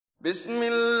بسم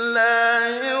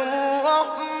الله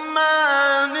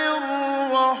الرحمن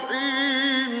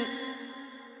الرحيم.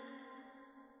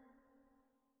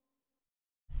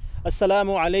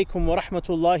 Assalamu alaikum wa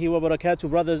rahmatullahi wa barakatuh,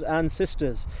 brothers and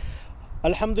sisters.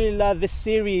 Alhamdulillah, this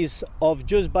series of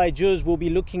juz by juz will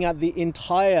be looking at the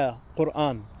entire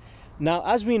Quran. Now,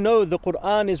 as we know, the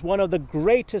Quran is one of the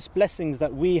greatest blessings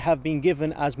that we have been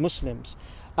given as Muslims,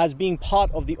 as being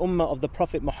part of the ummah of the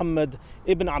Prophet Muhammad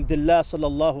ibn Abdullah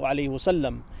sallallahu alaihi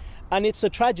wasallam. And it's a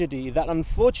tragedy that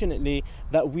unfortunately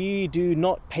that we do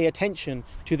not pay attention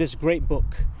to this great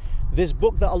book. This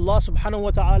book that Allah subhanahu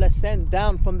wa ta'ala sent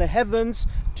down from the heavens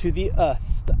to the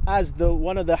earth. As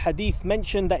one of the hadith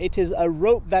mentioned, that it is a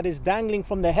rope that is dangling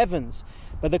from the heavens.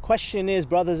 But the question is,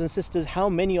 brothers and sisters, how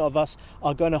many of us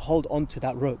are going to hold on to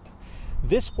that rope?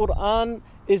 This Quran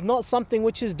is not something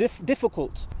which is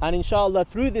difficult, and inshallah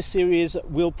through this series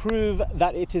we'll prove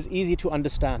that it is easy to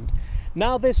understand.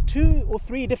 Now, there's 2 or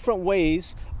 3 different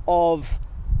ways of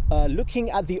looking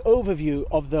at the overview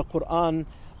of the Quran,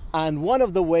 and one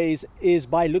of the ways is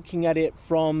by looking at it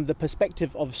from the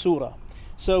perspective of surah.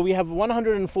 So we have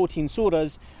 114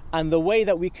 surahs, and the way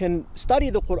that we can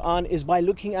study the Quran is by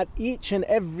looking at each and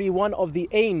every one of the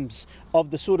aims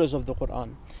of the surahs of the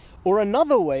Quran. Or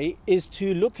another way is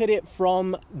to look at it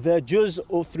from the juz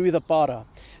or through the para.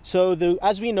 So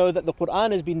as we know that the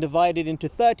Quran has been divided into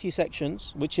 30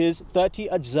 sections, which is 30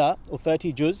 ajza or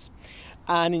 30 juz.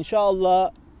 And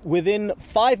inshallah, within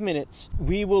 5 minutes,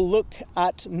 we will look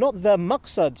at not the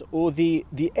maqsad or the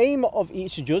aim of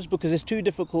each juz, because it's too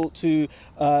difficult to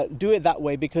do it that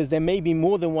way, because there may be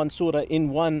more than one surah in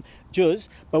one juz,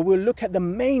 but we'll look at the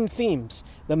main themes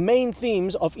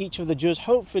of each of the juz.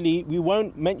 Hopefully we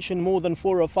won't mention more than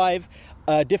 4 or 5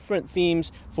 different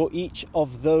themes for each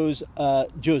of those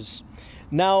juz.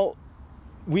 Now,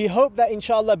 we hope that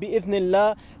inshallah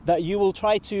bi'idhnillah that you will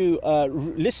try to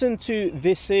listen to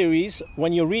this series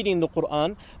when you're reading the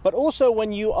Quran, but also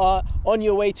when you are on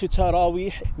your way to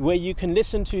Taraweeh, where you can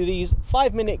listen to these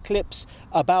 5-minute clips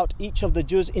about each of the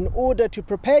juz in order to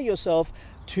prepare yourself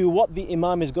to what the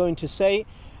Imam is going to say.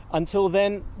 Until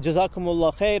then,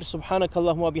 Jazakumullah khair,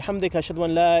 subhanakallahumma bihamdika, ashhadu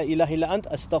an la ilaha illa ant,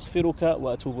 astaghfiruka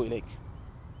wa atubu ilayk.